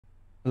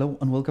Hello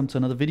and welcome to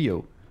another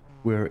video.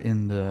 We're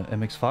in the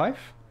MX-5,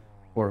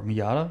 or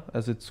Miata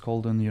as it's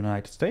called in the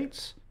United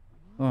States,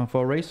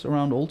 for a race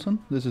around Oulton.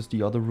 This is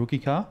the other rookie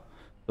car,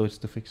 so it's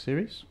the fixed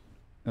series.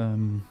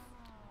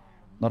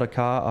 Not a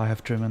car I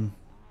have driven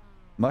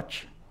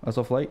much as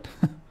of late.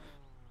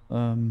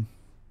 A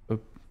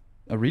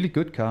really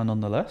good car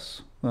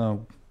nonetheless.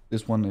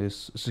 This one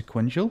is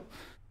sequential.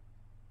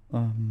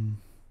 I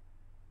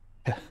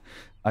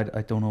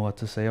don't know what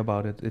to say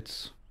about it.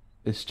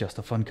 It's just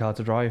a fun car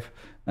to drive,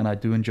 and I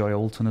do enjoy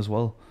Oulton as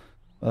well.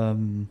 I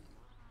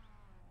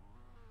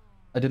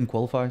didn't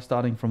qualify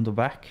starting from the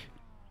back.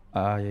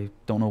 I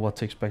don't know what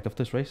to expect of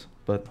this race,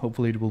 but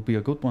hopefully it will be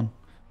a good one.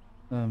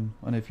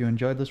 And if you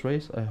enjoyed this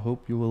race, I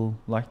hope you will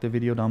like the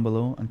video down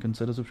below and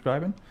consider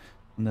subscribing,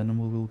 and then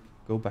we will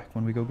go back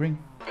when we go green.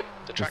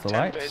 The track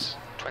temp is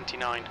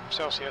 29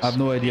 Celsius. I have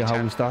no idea how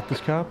we start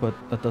this car, but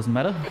that doesn't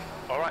matter.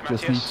 All right,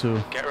 just Matthias, need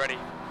to get ready.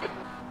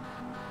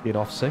 Get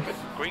off safe.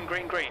 Green,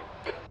 green, green.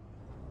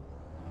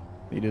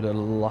 Needed a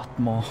lot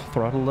more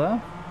throttle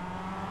there.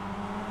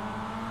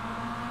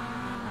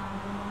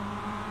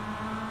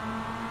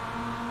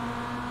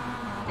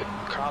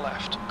 Car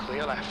left,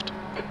 clear left.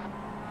 I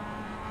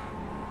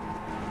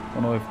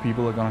don't know if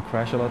people are gonna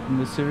crash a lot in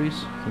this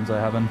series, since I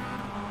haven't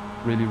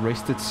really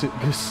raced this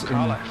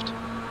Car in left.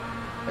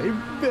 a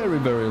very,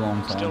 very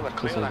long time. Still a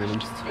clear to say the left.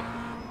 least.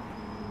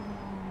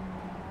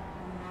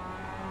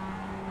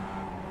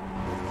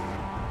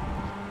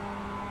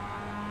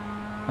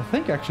 I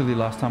think actually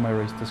last time I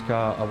raced this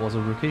car I was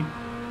a rookie.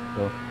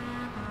 So,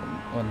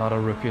 well, not a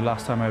rookie.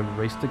 Last time I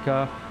raced the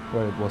car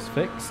where it was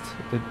fixed,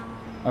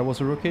 I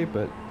was a rookie,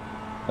 but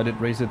I did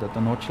race it at the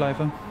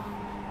Nordschleife.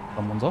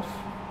 Someone's off.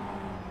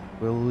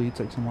 Will we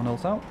take someone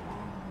else out?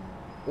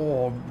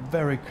 Oh,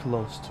 very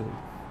close to.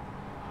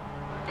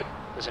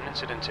 There's an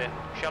incident in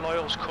Shell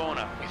Oil's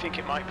corner. We think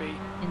it might be.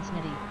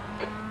 Infinity.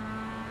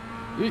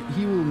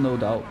 He will no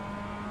doubt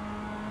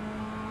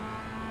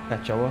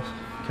catch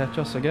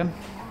us again.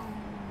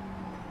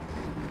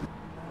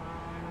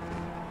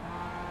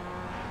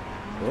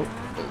 Oh,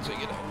 let's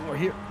take it over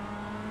here.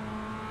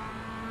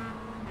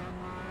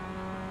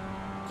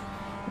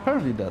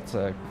 Apparently that's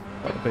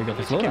quite a big of a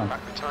Need to get slowdown.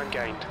 back the time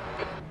gained.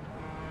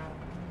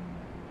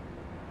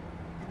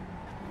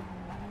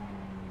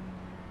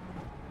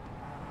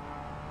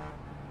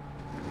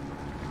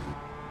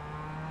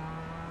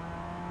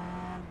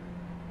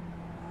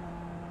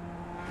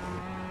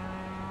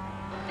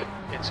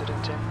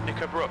 Incident in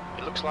Knickerbrook.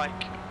 It looks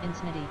like.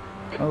 Infinity.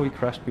 Oh, he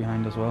crashed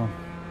behind as well.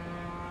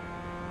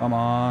 Come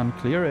on,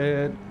 clear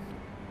it.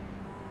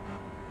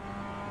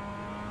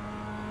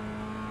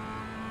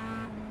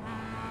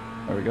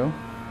 There we go.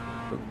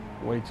 Took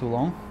way too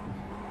long.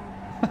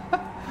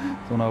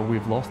 So now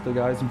we've lost the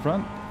guys in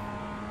front.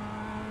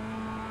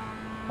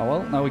 Oh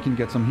well, now we can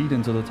get some heat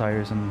into the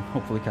tires and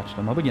hopefully catch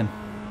them up again.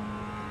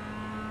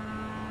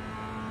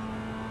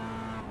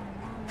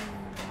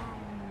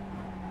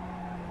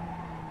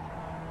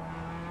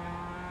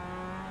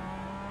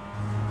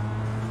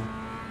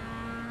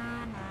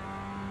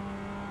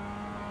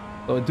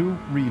 So I do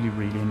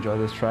really enjoy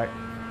this track.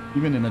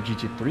 Even in a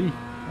GT3,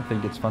 I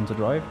think it's fun to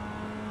drive.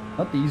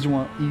 Not the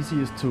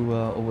easiest to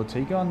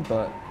overtake on,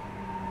 but...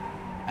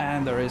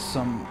 And there is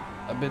some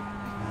a bit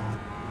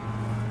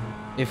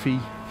iffy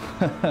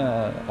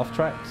off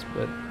tracks,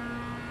 but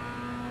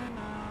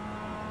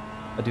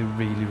I do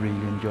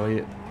really enjoy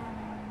it.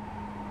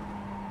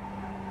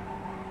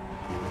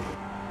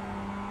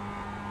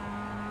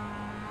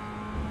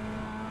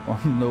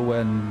 I'm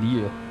nowhere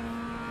near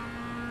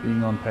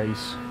being on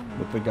pace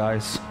with the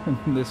guys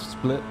in this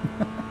split.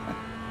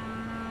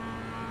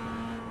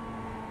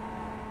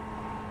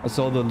 I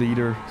saw the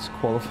leader's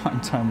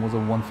qualifying time was a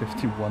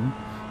 1:51,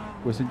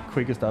 whereas the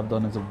quickest I've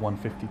done is a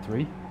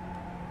 1:53.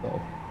 So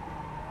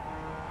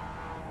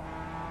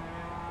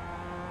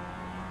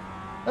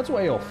that's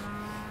way off,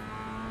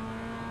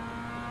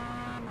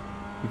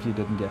 if you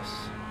didn't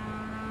guess.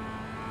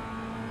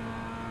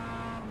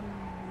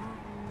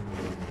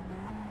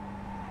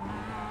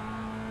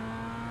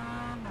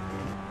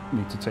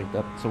 Need to take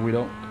that so we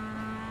don't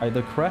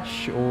either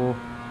crash or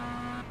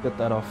get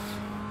that off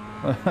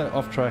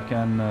off track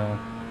and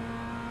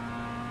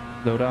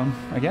slow down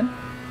again.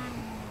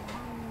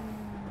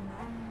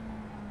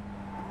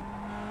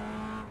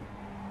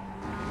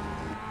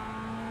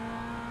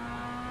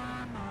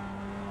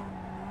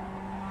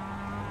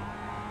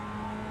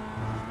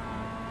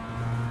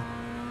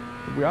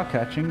 We are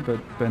catching,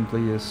 but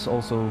Bentley is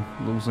also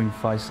losing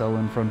Faisal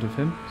in front of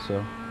him,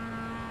 so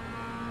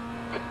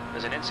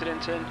There's an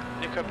incident in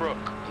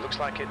Knickerbrook. It looks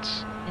like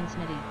it's.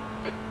 Infinity.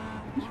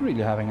 he's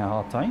really having a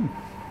hard time.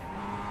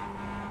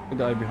 The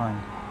guy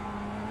behind.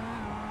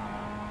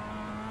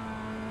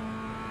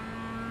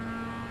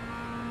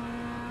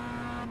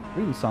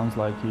 Really sounds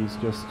like he's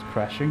just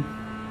crashing.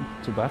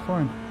 Too bad for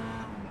him.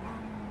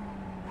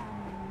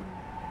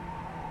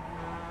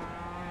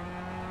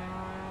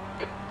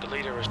 The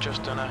leader has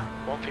just done a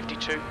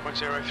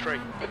 1:52.03.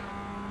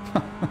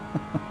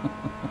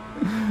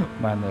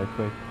 Man, they're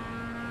quick.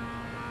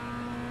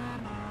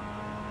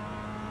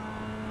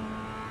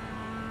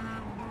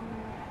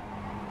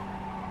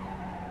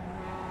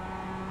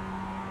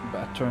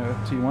 bad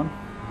T1.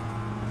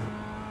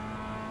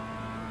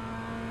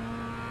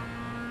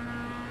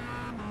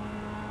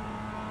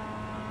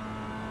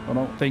 I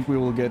don't think we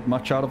will get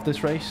much out of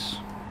this race.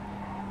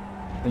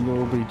 I think it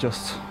will be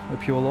just a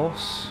pure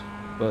loss,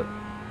 but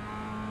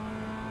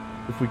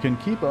if we can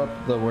keep up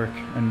the work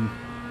and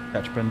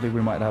catch Bentley, we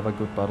might have a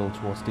good battle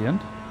towards the end.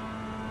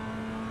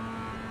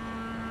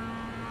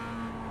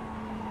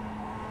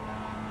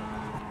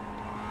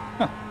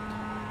 Huh.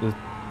 The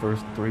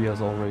first 3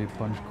 has already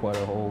punched quite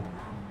a hole.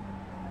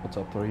 What's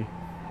up 3?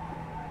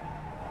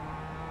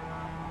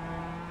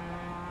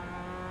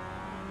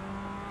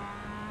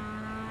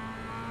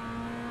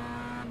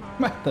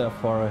 They're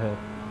far ahead.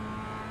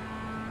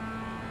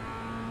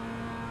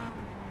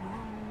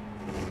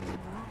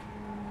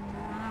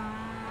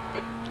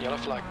 Yellow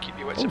flag, keep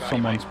your wits about you,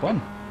 Someone mate.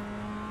 spun.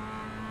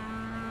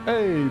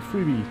 Hey,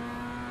 freebie.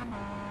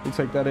 We'll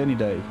take that any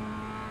day.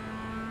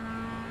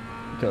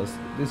 Because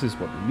this is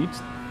what we need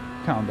to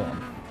count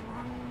on.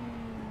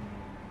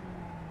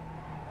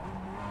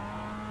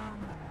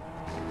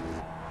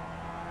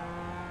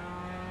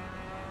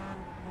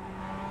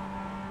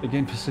 They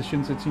gain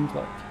positions, it seems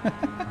like.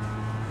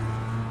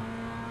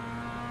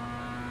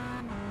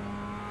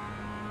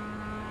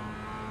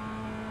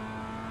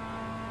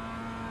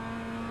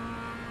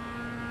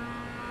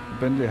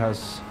 Bentley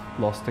has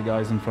lost the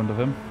guys in front of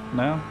him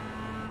now.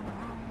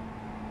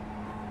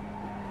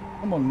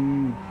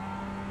 Someone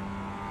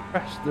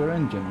crashed their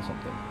engine or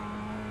something.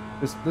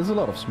 There's a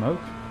lot of smoke.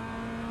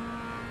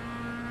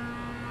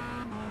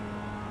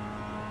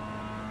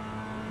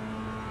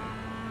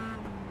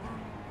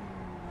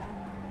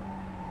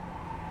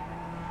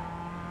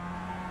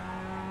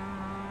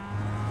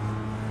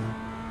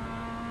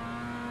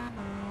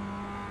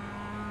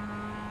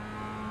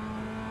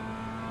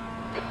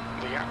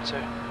 The gap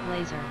to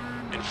Laser.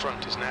 in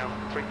front is now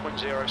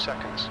 3.0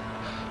 seconds.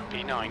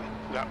 P9,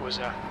 that was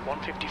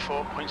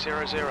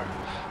 154.00.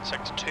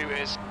 Sector 2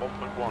 is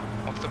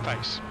 1.1 off the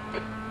pace.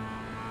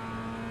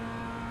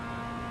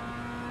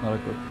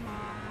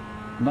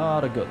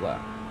 Not a good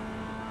lap.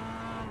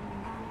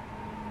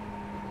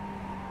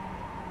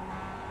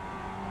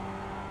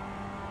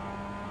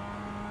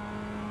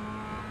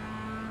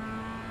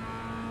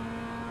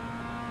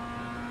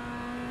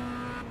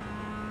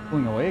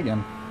 Pulling away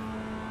again.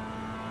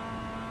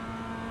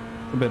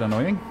 A bit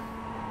annoying.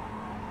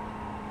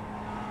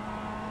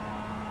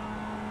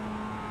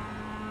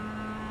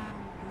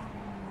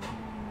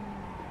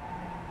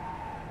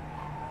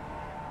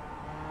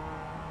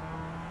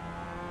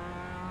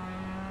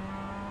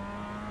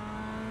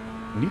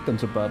 We need them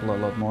to battle a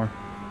lot more.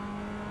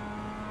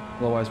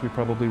 Otherwise we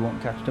probably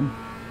won't catch them.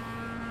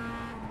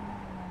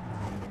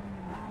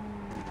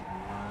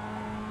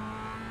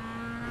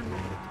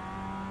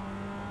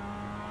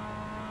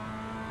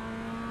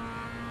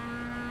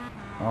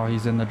 Oh,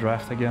 he's in the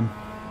draft again.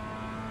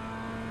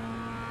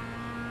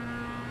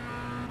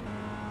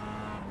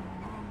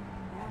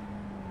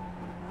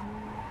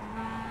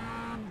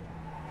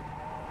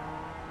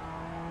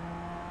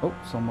 Oh,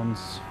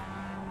 someone's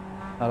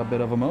had a bit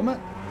of a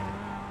moment.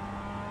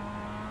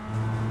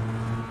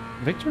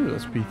 Victor,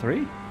 that's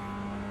P3.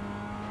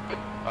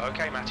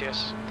 Okay,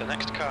 Matthias, the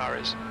next car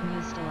is...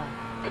 New Stella.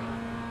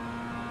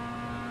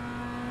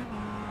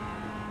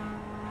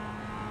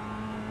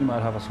 You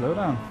might have a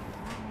slowdown.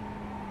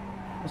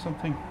 Or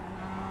something.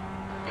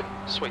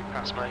 Sweet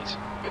pass, mate.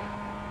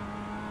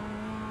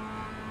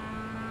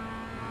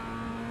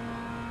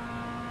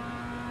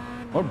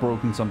 Or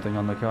broken something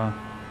on the car.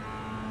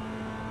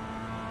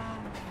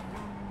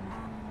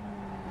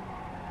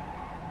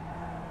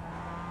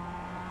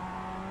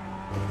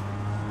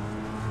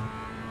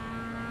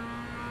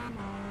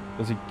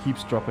 Because he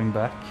keeps dropping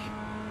back.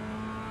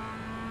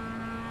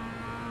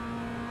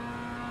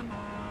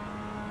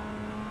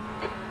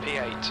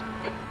 P8.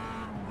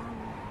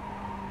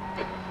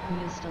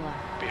 New Stella.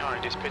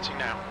 Behind is pitting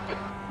now.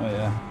 Oh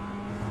yeah.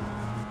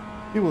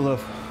 He will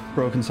have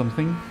broken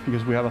something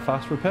because we have a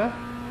fast repair.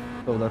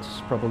 So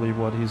that's probably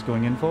what he's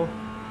going in for.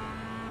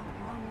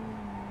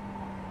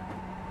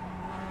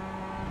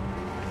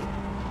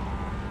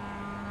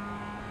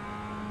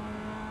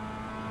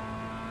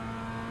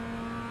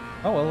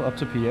 Oh well, up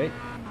to P8.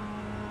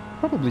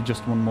 Probably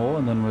just one more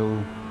and then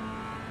we'll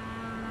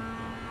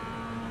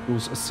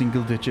lose a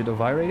single digit of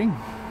I rating.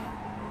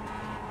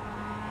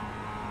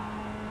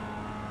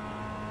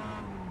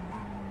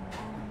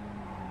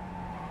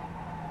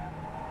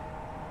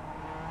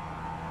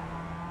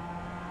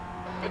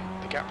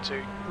 The gap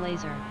to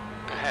Laser.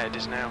 ahead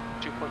is now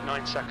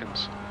 2.9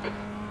 seconds.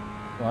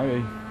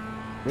 Why?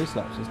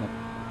 Racelabs is not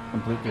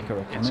completely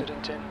correct on it.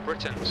 Incident in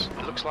Britons.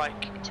 It looks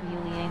like To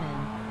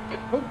Julianen.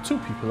 Oh, 2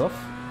 people off.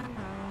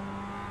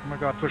 Oh my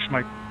god, push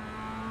my...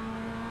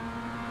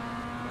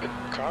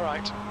 car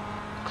right.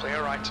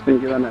 Clear right. I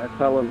think you're on a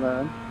talent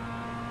there.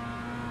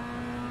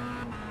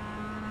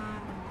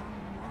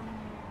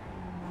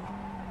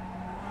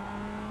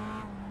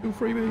 Two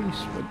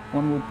freebies, but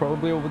one will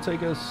probably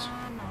overtake us.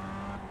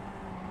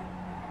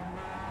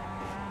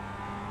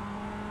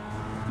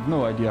 I've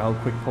no idea how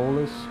quick Paul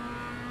is.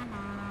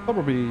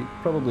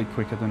 Probably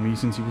quicker than me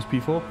since he was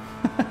P4.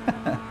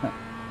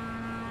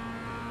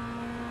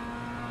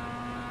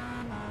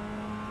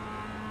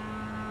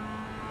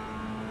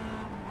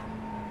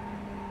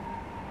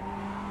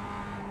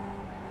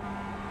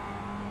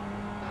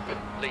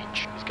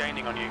 Leach is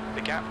gaining on you.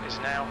 The gap is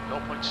now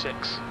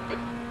 0.6.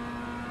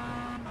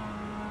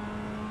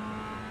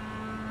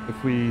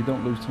 If we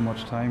don't lose too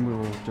much time, we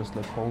will just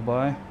let Paul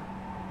by.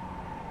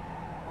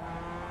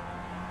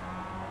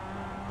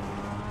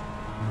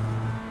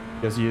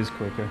 Yes, he is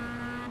quicker.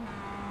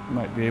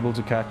 Might be able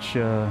to catch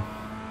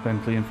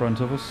Bentley in front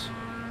of us.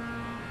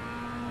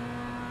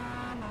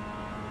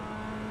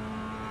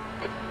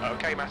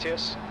 Okay,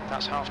 Matthias,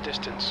 that's half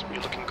distance.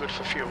 You're looking good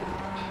for fuel.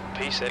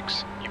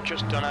 P6, you've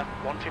just done a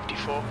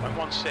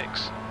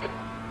 154.16.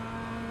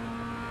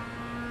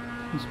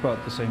 It's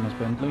about the same as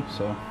Bentley,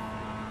 so...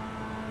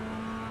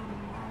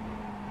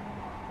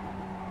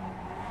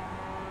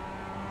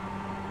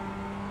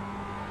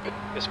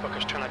 This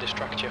fucker's trying to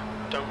distract you.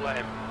 Don't let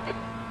him.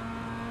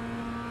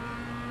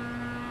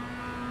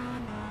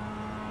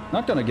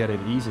 Not gonna get it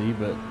easy,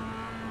 but...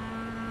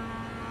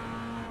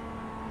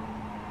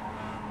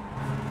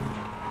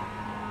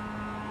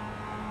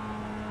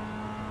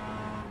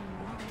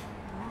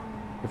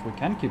 if we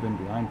can keep him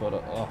behind, but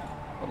not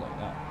like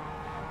that.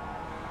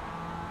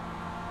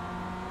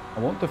 I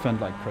won't defend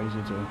like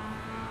crazy to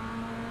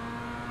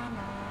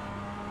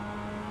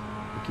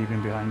keep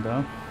him behind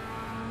though.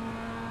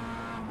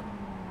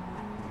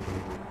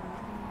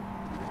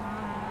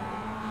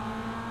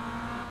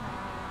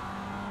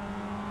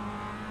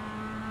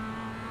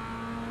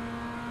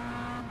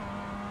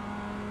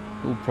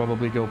 We'll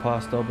probably go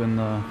past up in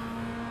the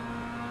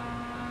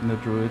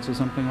Druids or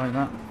something like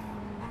that.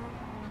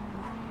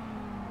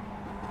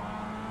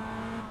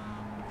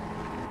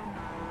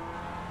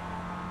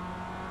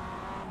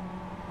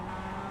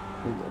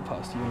 We'll go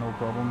past you, no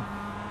problem.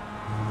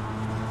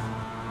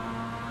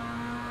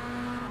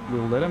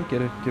 We'll let him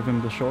give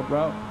him the short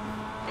route.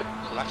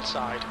 Left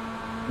side.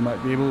 We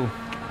might be able.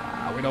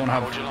 We don't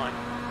have. Hold your line.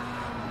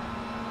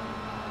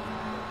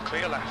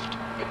 Clear left.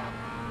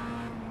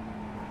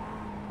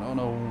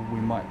 No, we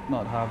might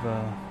not have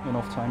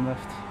enough time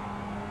left.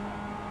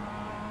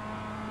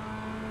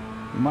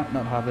 We might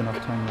not have enough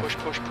time left.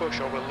 Push,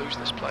 or we'll lose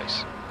this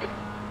place.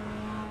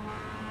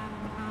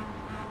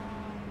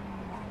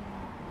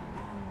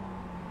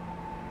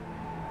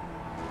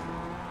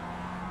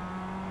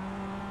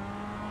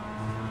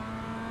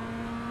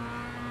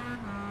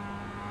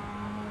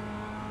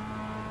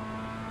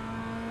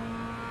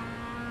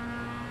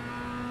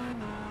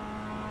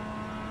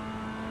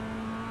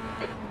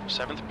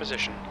 Seventh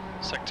position.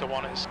 Sector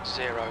 1 is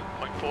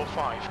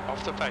 0.45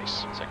 off the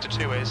pace. Sector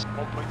 2 is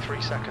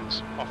 1.3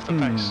 seconds off the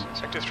pace.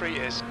 Sector 3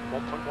 is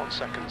 1.1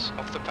 seconds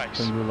off the pace. I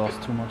think we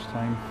lost too much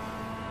time.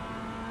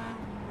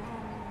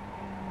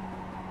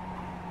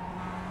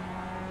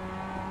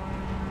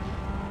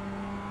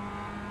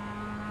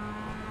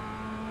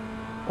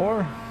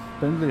 Or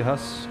Bentley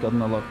has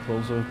gotten a lot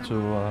closer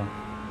to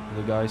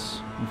the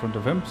guys in front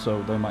of him,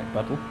 so they might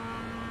battle.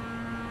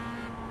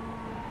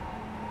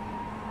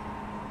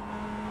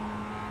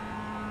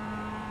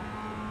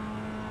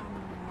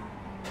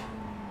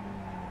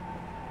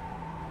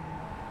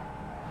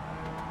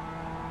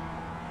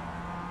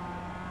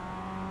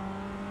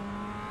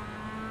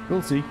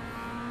 We'll see.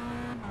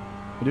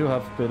 We do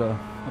have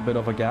a bit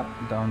of a gap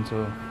down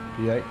to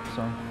P8,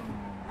 so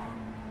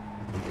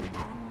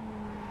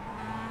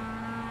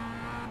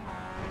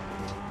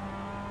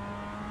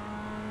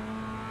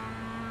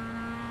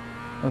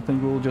I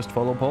think we'll just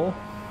follow Paul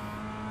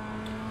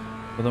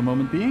for the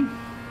moment being.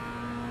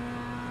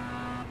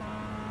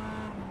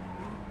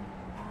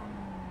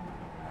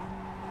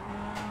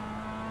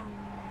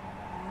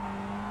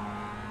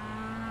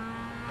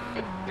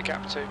 The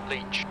gap to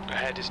Leach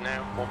ahead is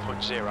now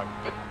 1.0.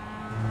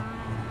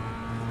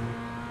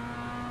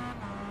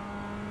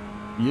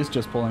 He is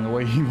just pulling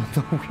away even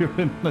though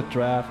we're in the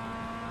draft.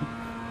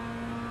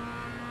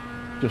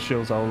 Just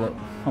shows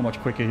how much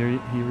quicker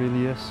he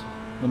really is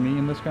than me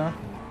in this car.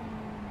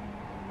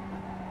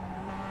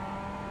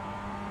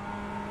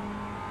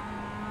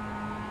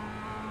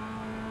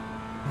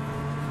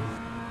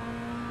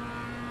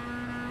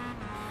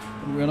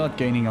 We're not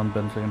gaining on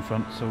Bentley in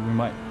front, so we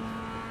might.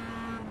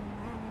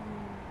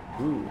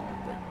 Ooh,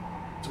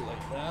 too late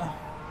there.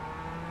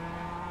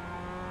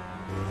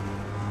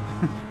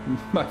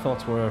 My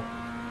thoughts were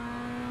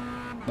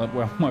not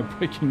where my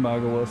braking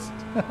marker was.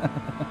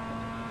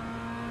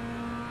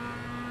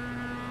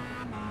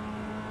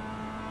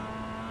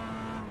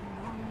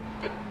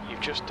 You've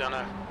just done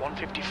a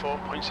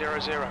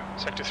 154.00.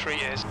 Sector 3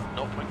 is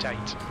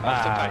 0.8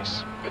 off the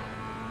pace.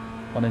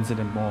 One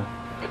incident more.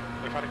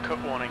 We've had a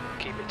cut warning.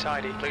 Keep it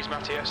tidy, please,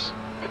 Matthias.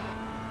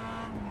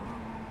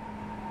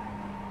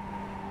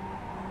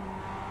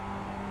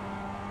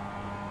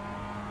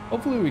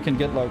 Hopefully we can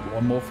get like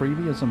one more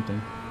freebie or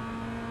something.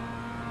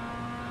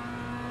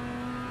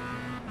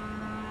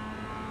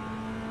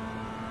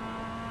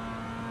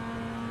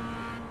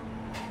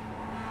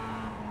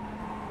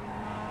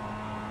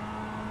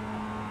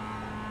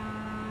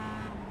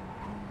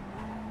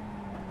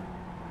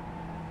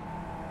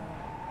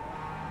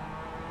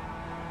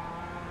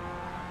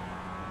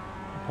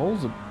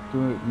 Paul's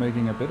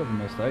making a bit of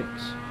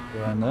mistakes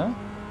around there.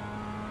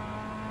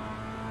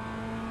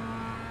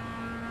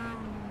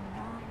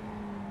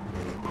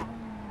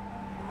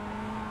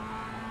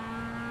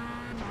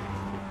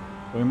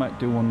 We might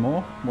do one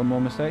more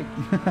mistake.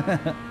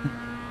 But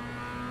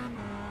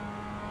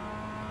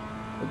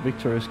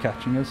Victor is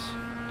catching us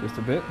just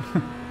a bit.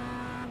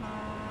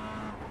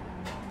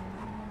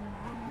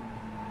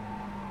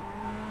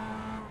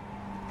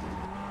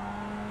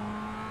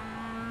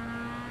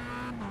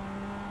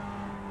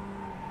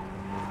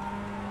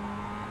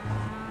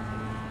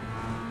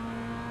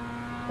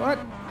 What?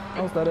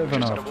 How's that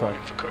even off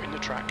track? For cutting the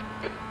track.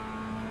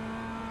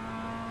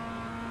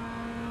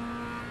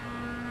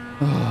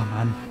 Oh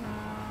man.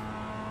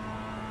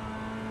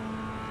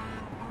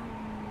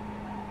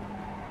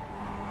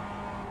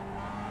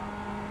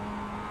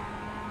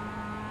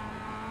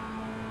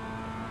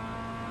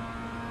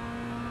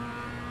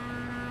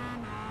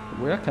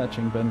 We are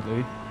catching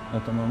Bentley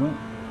at the moment.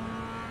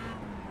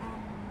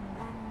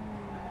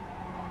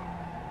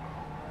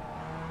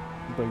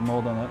 Big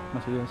more than that,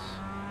 Matthias.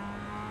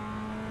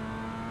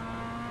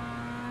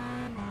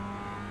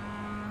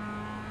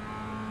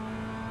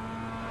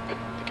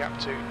 The gap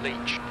to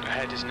Leach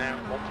ahead is now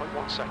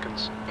 1.1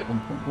 seconds.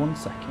 1.1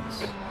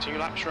 seconds. 2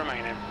 laps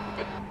remaining.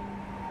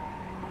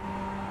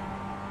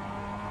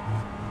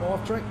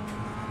 Off track.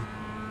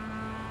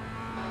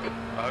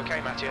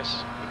 Okay,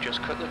 Matthias, you've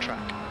just cut the track.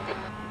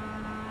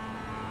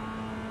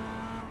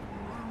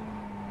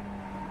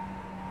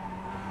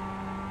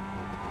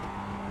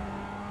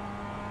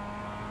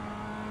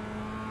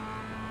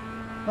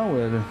 No,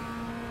 we're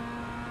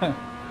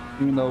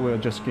even though we're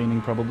just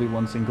gaining probably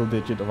one single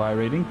digit of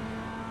iRating,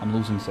 I'm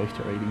losing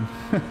safety rating.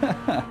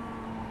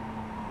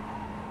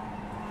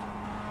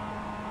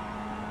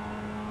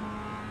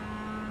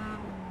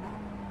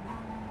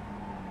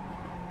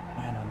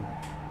 Man,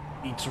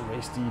 I need to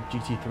race the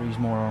GT3s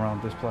more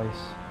around this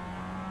place.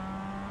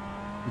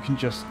 We can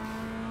just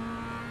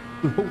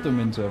roll them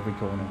into every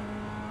corner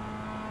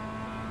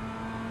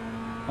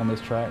on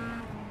this track.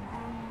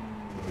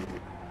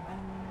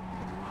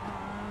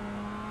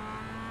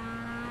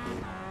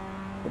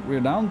 But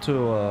we're down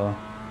to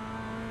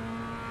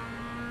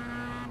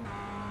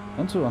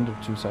under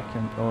 2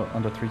 seconds or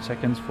under 3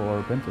 seconds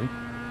for Bentley.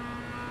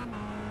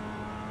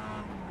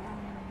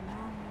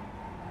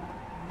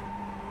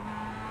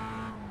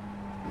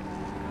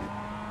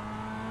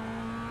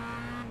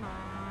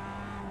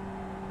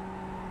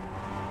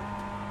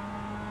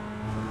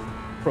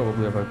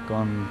 Probably have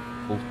gone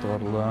full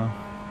throttle there.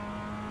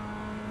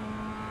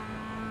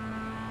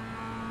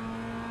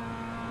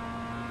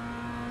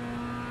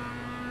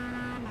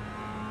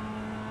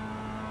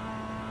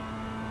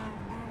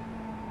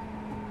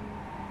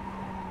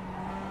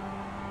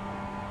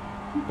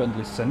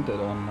 Bentley sent it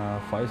on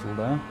Faisal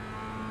there.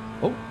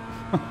 Oh,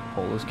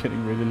 Paul is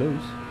getting really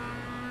loose.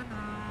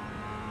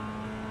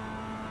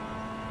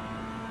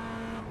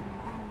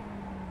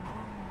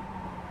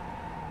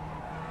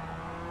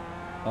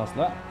 Past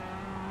that.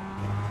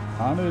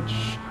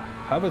 Carnage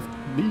haveth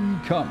thee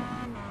come.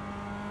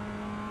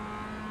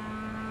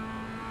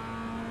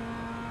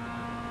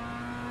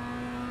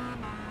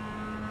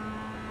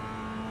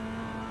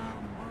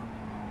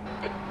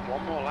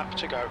 One more lap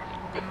to go.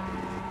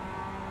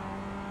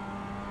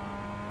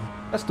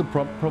 That's the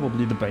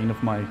probably the bane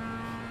of my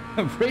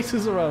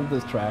races around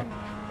this track.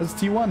 It's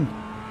T1.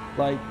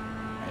 Like,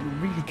 I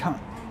really can't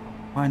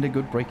find a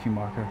good braking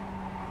marker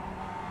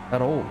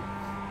at all.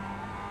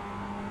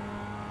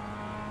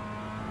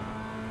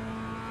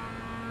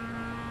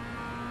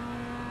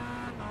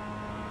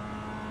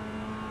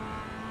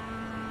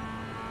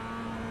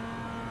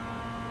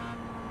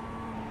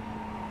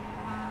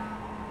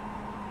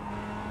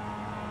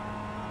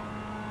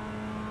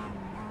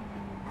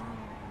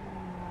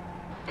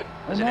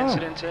 There's an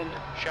incident in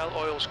Shell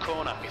Oil's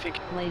corner. You think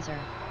Laser.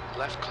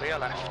 left, clear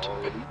left.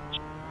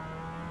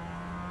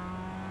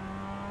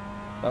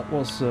 That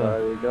was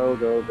go.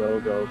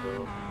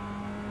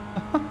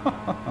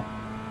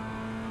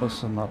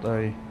 was not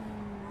a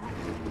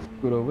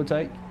good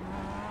overtake.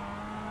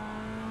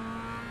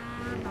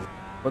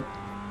 But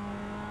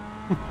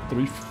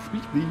 3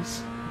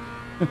 freebies.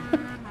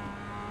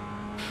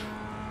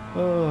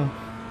 Oh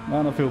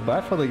man, I feel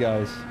bad for the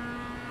guys.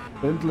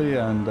 Bentley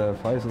and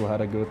Faisal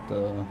had a good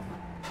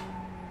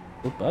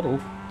battle,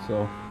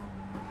 so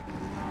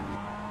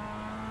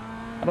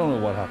I don't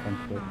know what happened,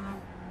 but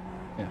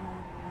yeah,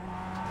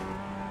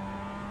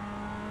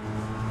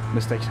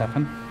 mistakes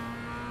happen.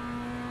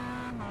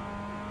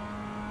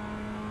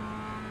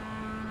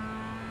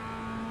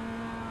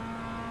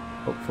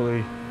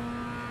 Hopefully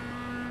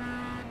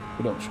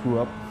we don't screw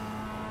up.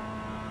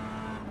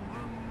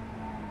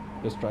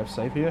 Just drive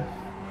safe here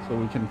so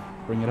we can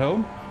bring it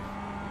home.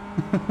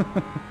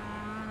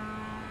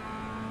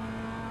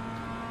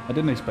 I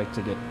didn't expect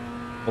to get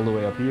all the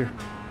way up here.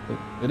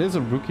 It is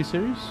a rookie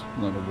series.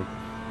 Not a rookie.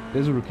 It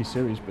is a rookie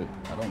series, but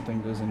I don't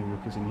think there's any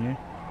rookies in here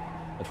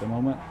at the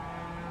moment.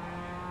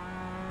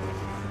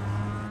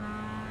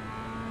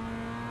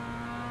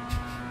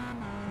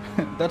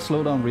 that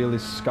slowdown really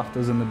scuffed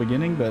us in the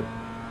beginning, but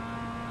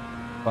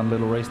fun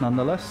little race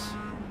nonetheless.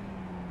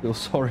 Feel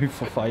sorry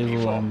for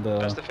Faisal and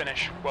That's the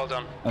finish. Well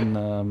done.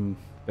 and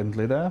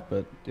Bentley there,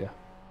 but yeah,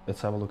 let's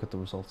have a look at the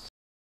results.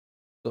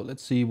 So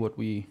let's see what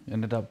we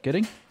ended up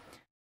getting.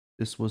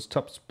 This was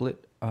top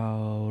split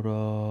out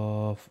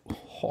of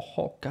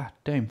god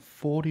damn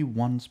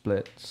 41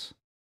 splits.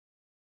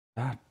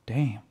 God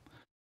damn.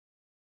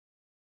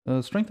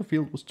 Strength of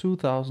field was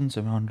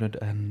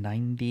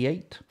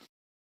 2,798.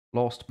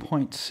 Lost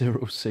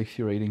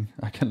 0.06 rating.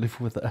 I can live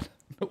with that.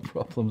 No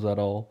problems at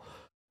all.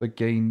 But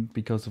gained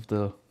because of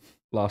the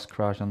last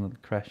crash on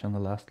the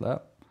last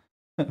lap.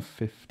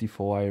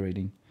 54 I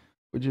rating,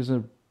 which is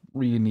a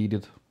really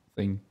needed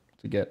thing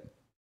to get.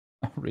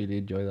 I really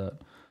enjoy that.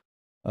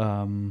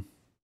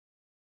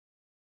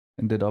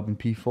 Ended up in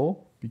P4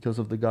 because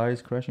of the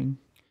guys crashing.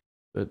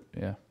 But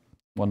yeah,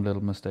 one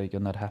little mistake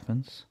and that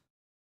happens.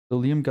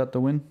 So Liam got the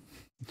win.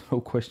 No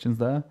questions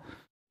there.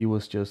 He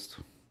was just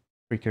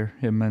quicker.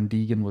 Him and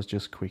Deegan was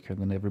just quicker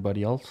than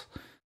everybody else.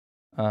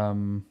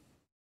 Yeah,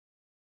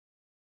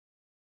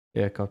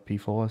 got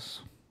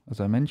P4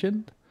 as I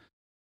mentioned.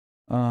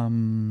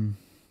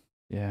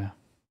 Yeah,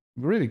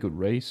 really good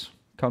race.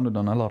 Counted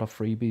on a lot of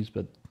freebies,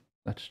 but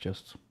that's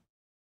just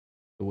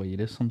the way it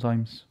is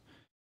sometimes.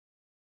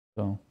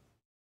 So,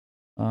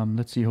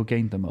 let's see who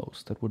gained the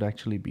most. That would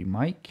actually be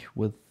Mike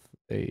with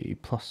a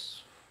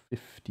plus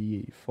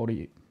 50,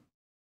 40,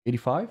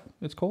 85,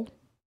 it's called.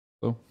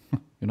 So,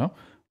 you know,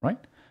 right?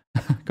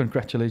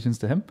 Congratulations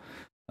to him.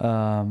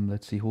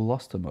 Let's see who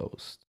lost the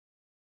most.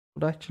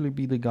 Would actually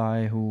be the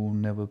guy who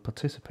never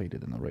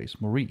participated in the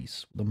race,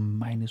 Maurice, with a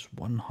minus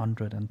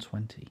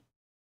 120.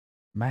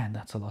 Man,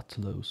 that's a lot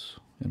to lose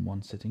in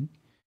one sitting.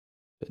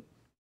 But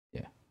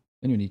yeah,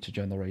 then you need to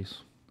join the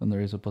race. Then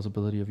there is a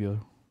possibility of you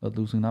not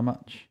losing that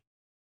much.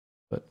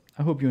 But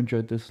I hope you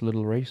enjoyed this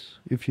little race.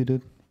 If you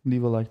did,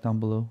 leave a like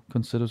down below.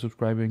 Consider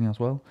subscribing as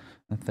well.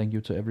 And thank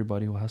you to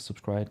everybody who has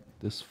subscribed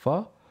this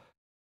far.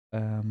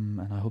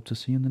 And I hope to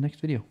see you in the next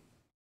video.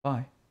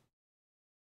 Bye.